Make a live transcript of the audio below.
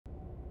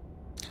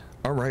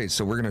All right,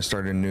 so we're gonna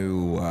start a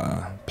new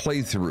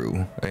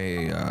playthrough,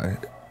 a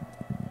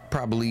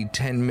probably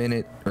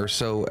 10-minute or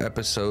so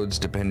episodes,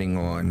 depending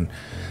on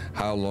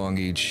how long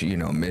each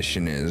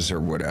mission is or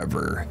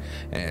whatever.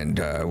 And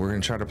we're gonna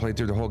try to play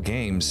through the whole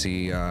game,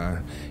 see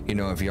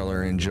if y'all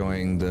are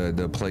enjoying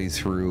the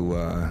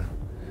playthrough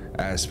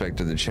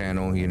aspect of the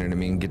channel. You know what I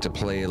mean? Get to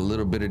play a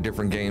little bit of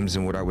different games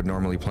than what I would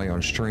normally play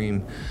on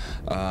stream.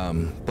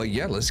 But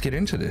yeah, let's get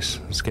into this.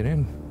 Let's get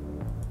in.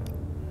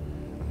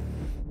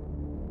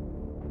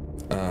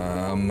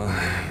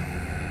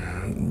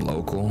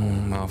 Local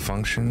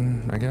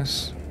malfunction, I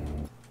guess.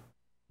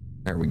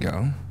 There we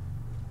go.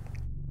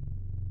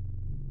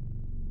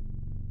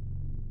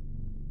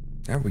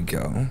 There we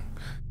go.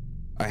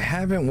 I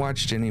haven't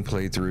watched any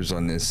playthroughs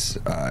on this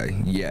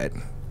yet.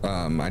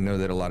 I know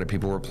that a lot of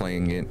people were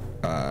playing it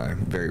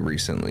very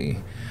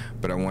recently,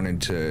 but I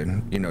wanted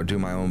to, do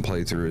my own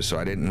playthrough, so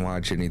I didn't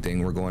watch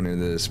anything. We're going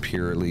into this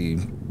purely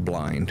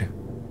blind.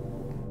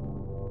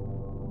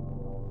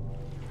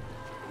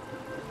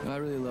 I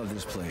really love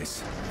this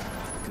place.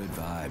 Good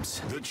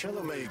vibes. The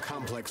Chelomay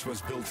complex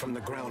was built from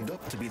the ground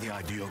up to be the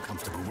ideal,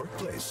 comfortable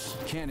workplace.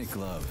 Can't it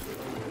glove?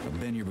 I've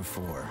been here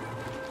before.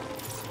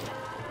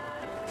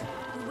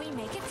 We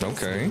make it.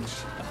 Okay.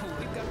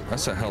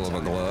 That's a hell of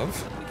a glove.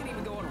 We can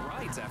even go on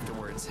rides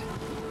afterwards.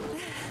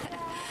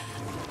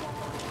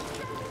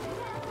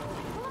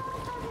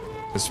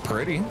 It's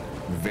pretty.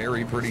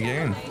 Very pretty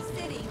game.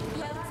 City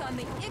floats on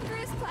the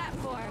Icarus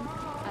platform,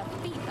 a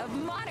feat of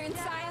modern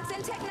science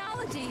and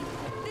technology.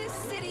 This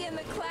city in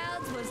the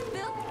clouds was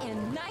built in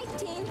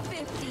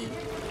 1950.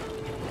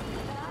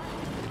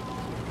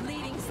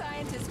 Leading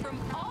scientists from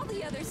all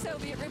the other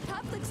Soviet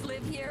republics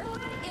live here.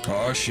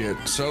 Oh shit,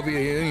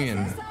 Soviet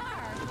Union.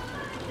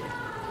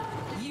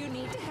 You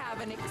need to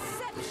have an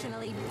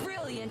exceptionally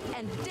brilliant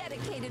and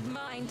dedicated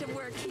mind to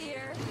work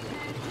here.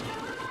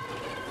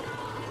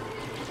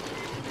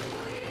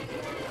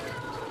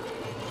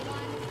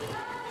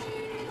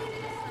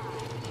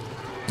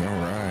 All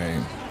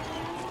right.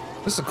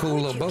 This is a cool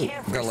little boat.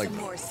 Got like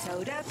more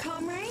soda,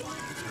 comrade?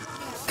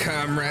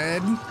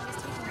 Comrade.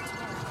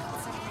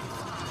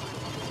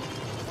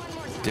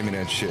 Give me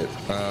that shit.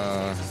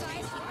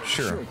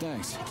 Sure.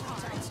 Thanks.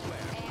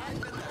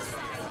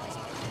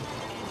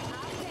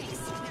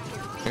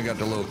 They got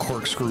the little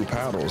corkscrew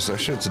paddles. That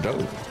shit's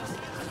dope.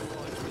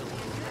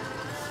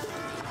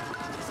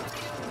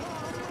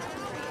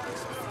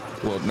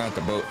 Well, not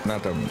the boat,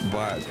 not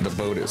the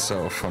boat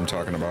itself. I'm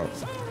talking about.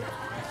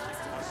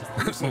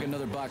 Looks like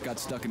another bot got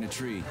stuck in a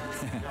tree.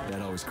 That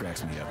always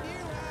cracks me up.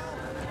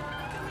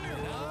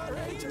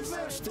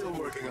 They're still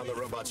working on the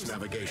robot's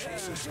navigation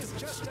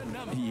system.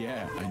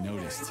 Yeah, I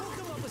noticed.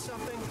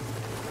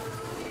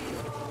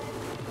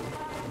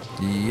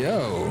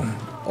 Yo,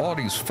 all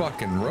these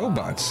fucking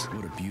robots.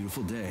 What a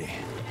beautiful day.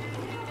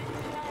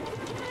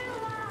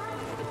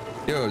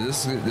 Yo,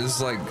 this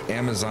is like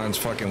Amazon's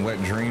fucking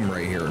wet dream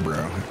right here,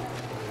 bro.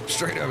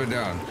 Straight up and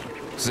down.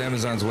 This is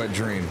Amazon's wet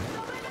dream.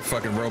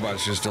 Fucking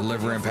robots just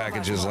delivering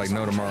packages like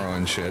no tomorrow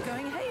and shit.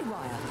 Going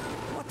haywire.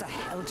 What the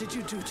hell did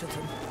you do to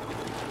them?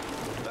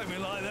 They've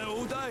been like that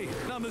all day.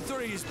 Number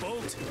 3 is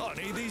booked. I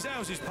need these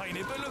houses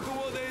painted, but look at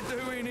what they're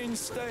doing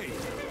instead.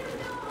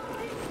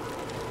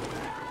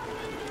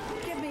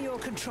 Give me your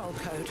control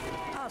code.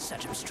 I'll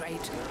set them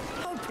straight.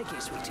 Hold piggy,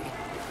 sweetie.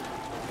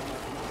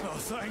 Oh,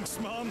 thanks,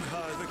 Mum.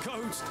 The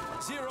code's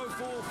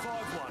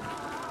 0451.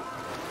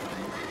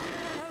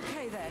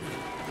 Okay then.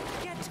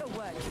 Get to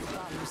work, you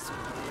bums.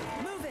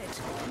 Move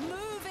it!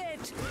 Move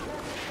it!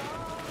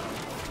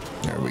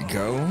 There we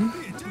go.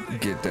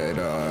 Get that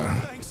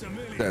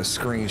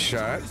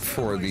screenshot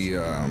for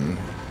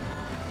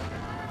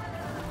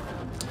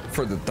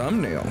the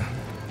thumbnail. You know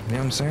what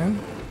I'm saying?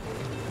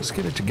 Let's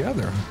get it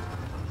together.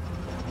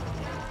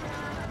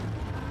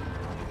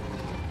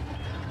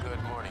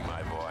 Good morning,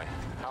 my boy.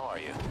 How are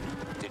you?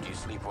 Did you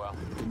sleep well?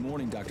 Good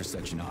morning, Dr.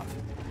 Sechenov.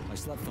 I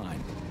slept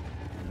fine.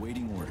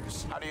 Waiting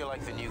orders. How do you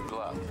like the new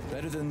glove?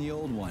 Better than the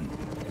old one.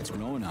 It's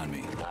growing on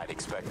me. I'd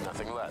expect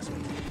nothing less.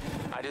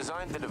 I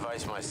designed the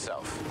device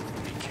myself.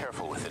 Be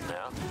careful with it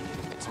now.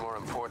 It's more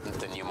important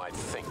than you might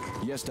think.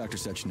 Yes, Dr.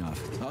 Sechenov.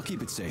 I'll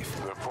keep it safe.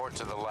 Report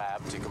to the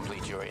lab to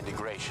complete your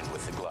integration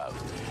with the glove.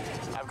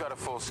 I've got a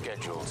full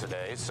schedule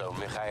today, so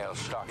Mikhail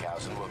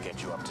Stockhausen will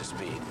get you up to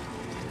speed.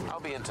 I'll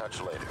be in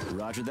touch later.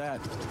 Roger that.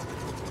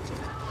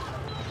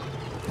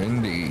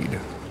 Indeed.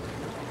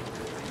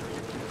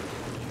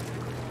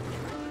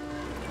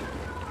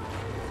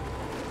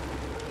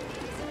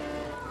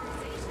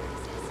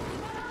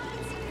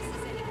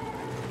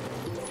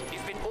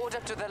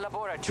 To the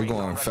laboratory. We're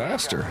going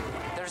faster.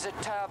 There's a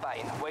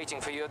turbine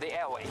waiting for you at the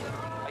airway.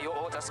 Are your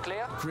orders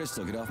clear?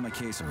 Crystal, get off my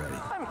case already.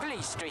 I'm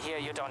pleased to hear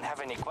you don't have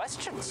any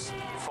questions,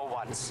 for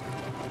once.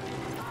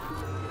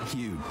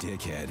 You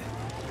dickhead.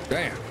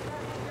 Damn.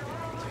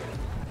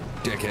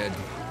 Dickhead.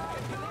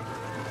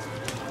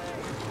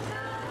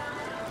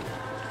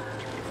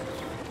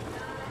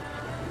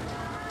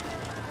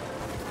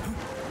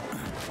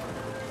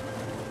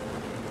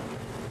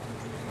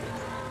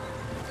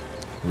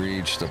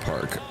 Reach the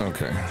park.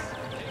 Okay.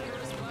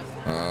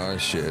 Oh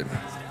shit.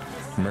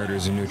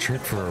 Murder's a new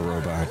trick for a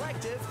robot.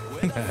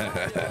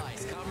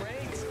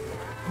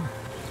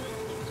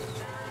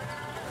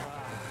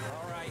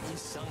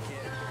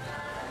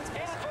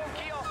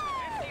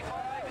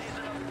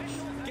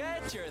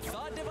 Get your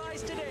thought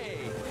device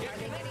today.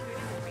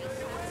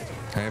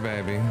 Hey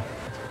baby.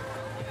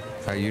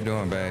 How you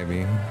doing,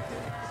 baby?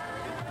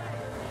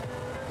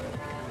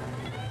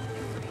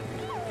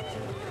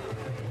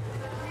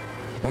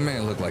 My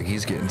man look like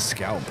he's getting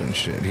scalped and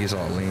shit. He's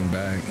all leaned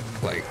back,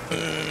 like.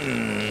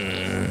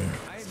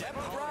 Step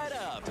right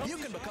up. You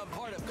can become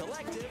part of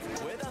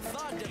Collective with a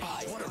thought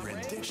device. What a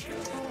rendition.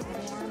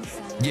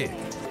 Yeah,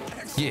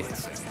 yeah,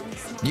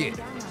 yeah.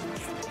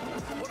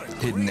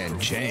 Hitting that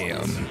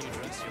jam.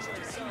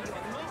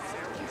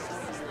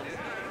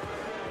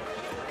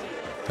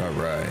 All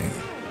right.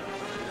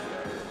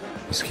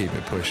 Let's keep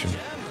it pushing.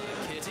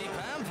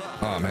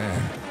 Oh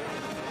man.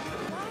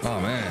 Oh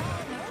man.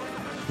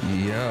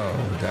 Yo,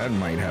 that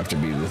might have to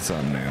be the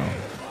thumbnail.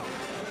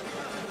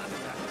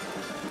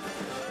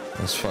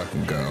 Let's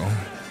fucking go.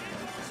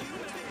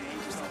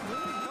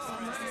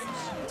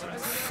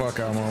 Fuck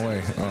out my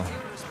way. Oh.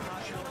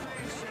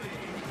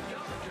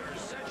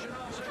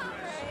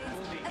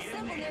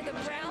 Assemble near the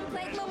Brown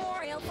Plate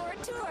Memorial for a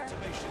tour.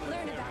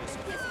 Learn about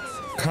the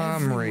history.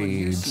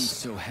 Comrades. Seems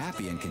so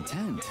happy and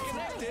content.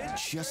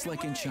 Just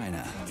like in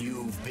China.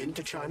 You've been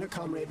to China,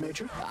 Comrade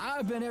Major?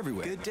 I've been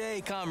everywhere. Good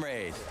day,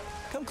 comrade.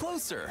 Come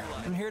closer.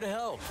 I'm here to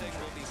help.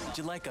 Would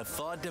you like a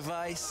thought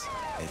device?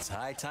 It's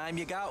high time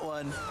you got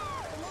one.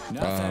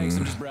 No thanks,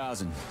 I'm just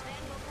browsing.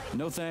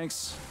 No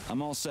thanks,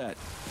 I'm all set.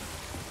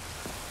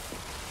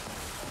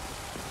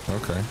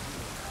 Okay.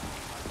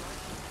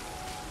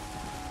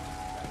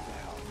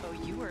 Oh,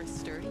 you are a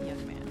sturdy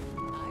young man.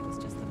 I was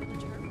just the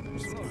village herb.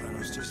 I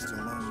was just a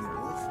lonely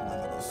wolf and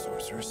a little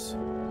sorceress.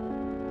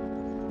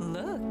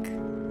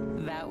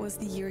 Look, that was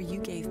the year you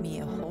gave me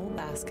a whole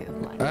basket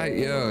of life.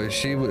 Yo,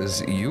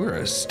 you were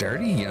a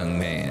sturdy young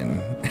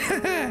man.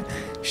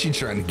 She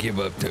trying to give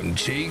up them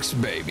cheeks,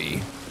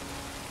 baby.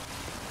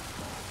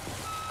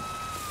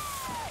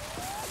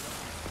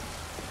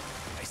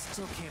 I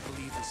still can't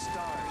believe the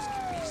stars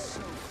can be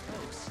so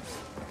close.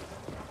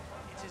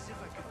 It's as if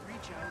I could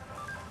reach out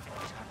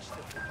and touch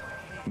them with my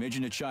hand. Major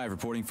Nechayev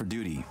reporting for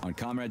duty on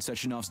Comrade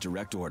Sechenov's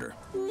direct order.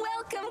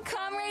 Welcome,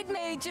 Comrade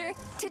Major.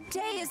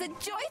 Today is a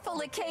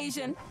joyful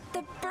occasion,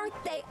 the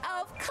birthday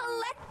of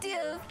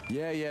Collective.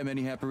 Yeah,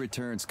 many happy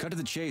returns. Cut to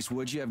the chase,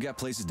 would you? I've got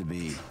places to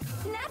be.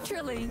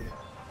 Naturally.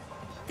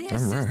 This All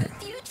right. is the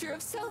future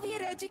of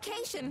Soviet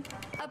education,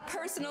 a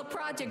personal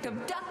project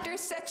of Dr.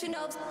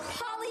 Sechenov's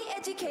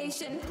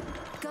poly-education.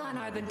 Gone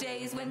are the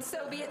days when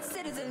Soviet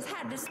citizens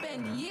had to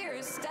spend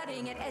years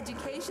studying at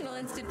educational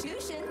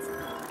institutions.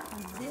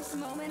 From this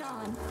moment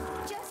on,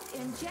 just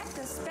inject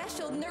a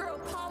special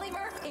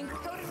neuropolymer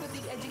encoded with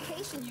the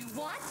education you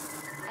want,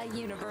 a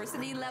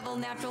university-level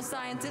natural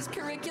sciences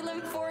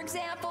curriculum, for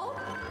example,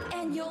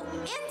 and you'll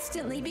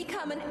instantly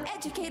become an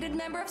educated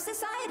member of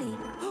society.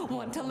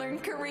 Want to learn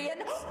Korean?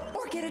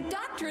 Or get a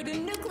doctorate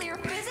in nuclear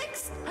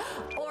physics?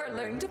 Or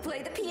learn to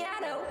play the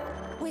piano?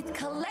 With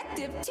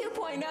Collective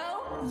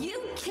 2.0,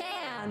 you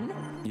can.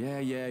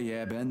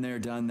 Yeah, been there,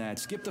 done that.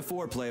 Skip the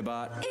foreplay,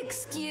 bot.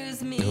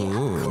 Excuse me.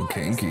 Ooh, of course.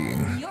 kinky.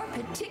 Your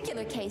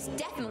particular case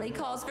definitely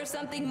calls for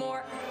something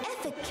more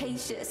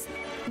efficacious.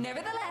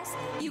 Nevertheless,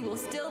 you will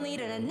still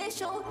need an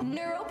initial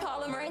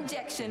neuropolymer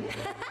injection.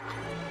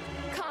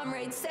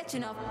 Comrade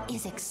Sechenov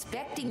is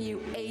expecting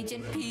you,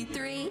 Agent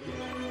P3.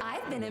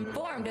 I've been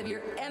informed of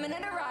your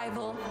imminent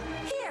arrival.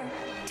 Here,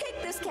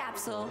 take this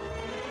capsule.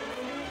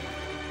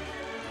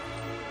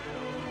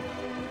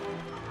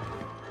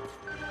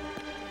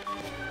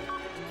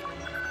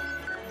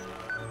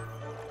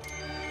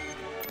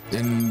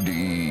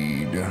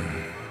 Indeed.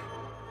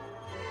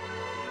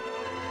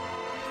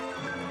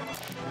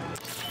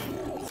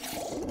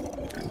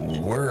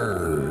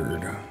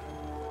 Word.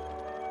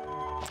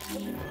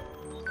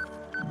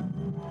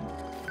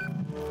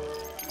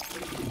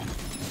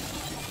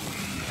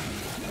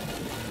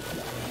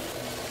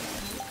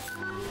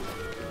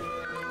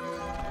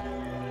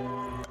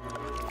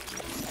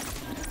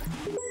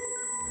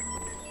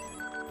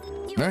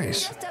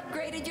 Nice. Just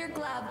upgraded your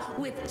glove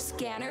with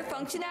scanner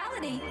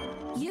functionality.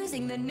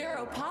 Using the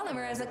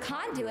neuropolymer as a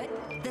conduit,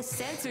 the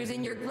sensors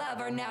in your glove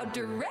are now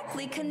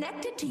directly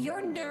connected to your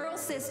neural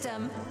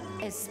system,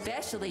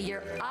 especially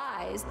your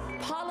eyes'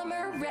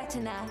 polymer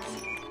retina.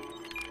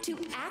 To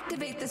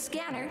activate the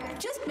scanner,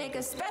 just make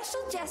a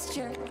special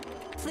gesture.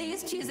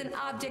 Please choose an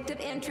object of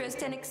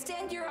interest and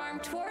extend your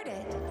arm toward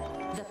it.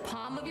 The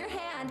palm of your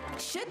hand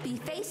should be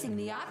facing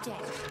the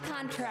object.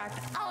 Contract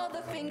all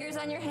the fingers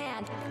on your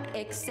hand,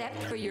 except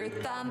for your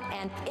thumb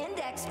and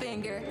index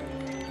finger.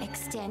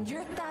 Extend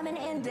your thumb and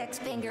index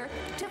finger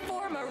to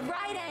form a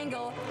right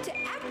angle to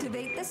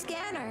activate the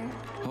scanner.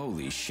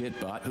 Holy shit,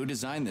 bot. Who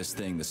designed this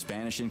thing? The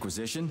Spanish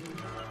Inquisition?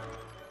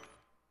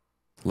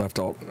 Left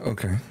alt.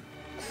 Okay.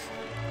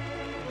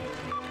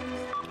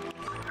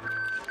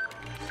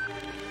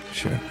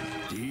 Shit.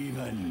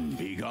 Demon,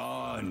 be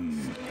gone.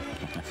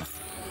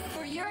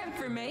 For your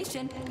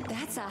information,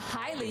 that's a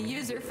highly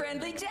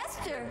user-friendly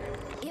gesture.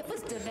 It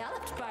was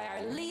developed by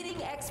our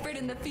leading expert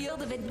in the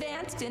field of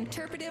advanced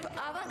interpretive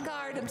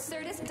avant-garde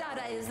absurdist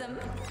Dadaism.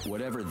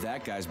 Whatever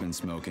that guy's been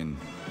smoking,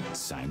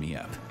 sign me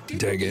up. Dig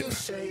Did you it.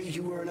 say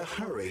you were in a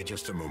hurry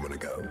just a moment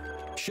ago?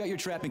 Shut your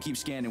trap and keep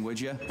scanning, would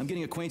you? I'm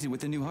getting acquainted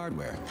with the new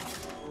hardware.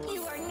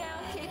 You are now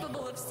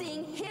capable of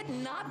seeing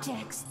hidden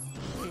objects.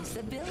 This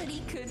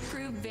ability could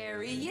prove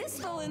very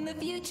useful in the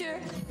future.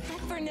 But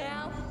for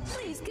now,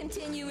 please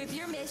continue with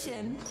your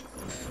mission.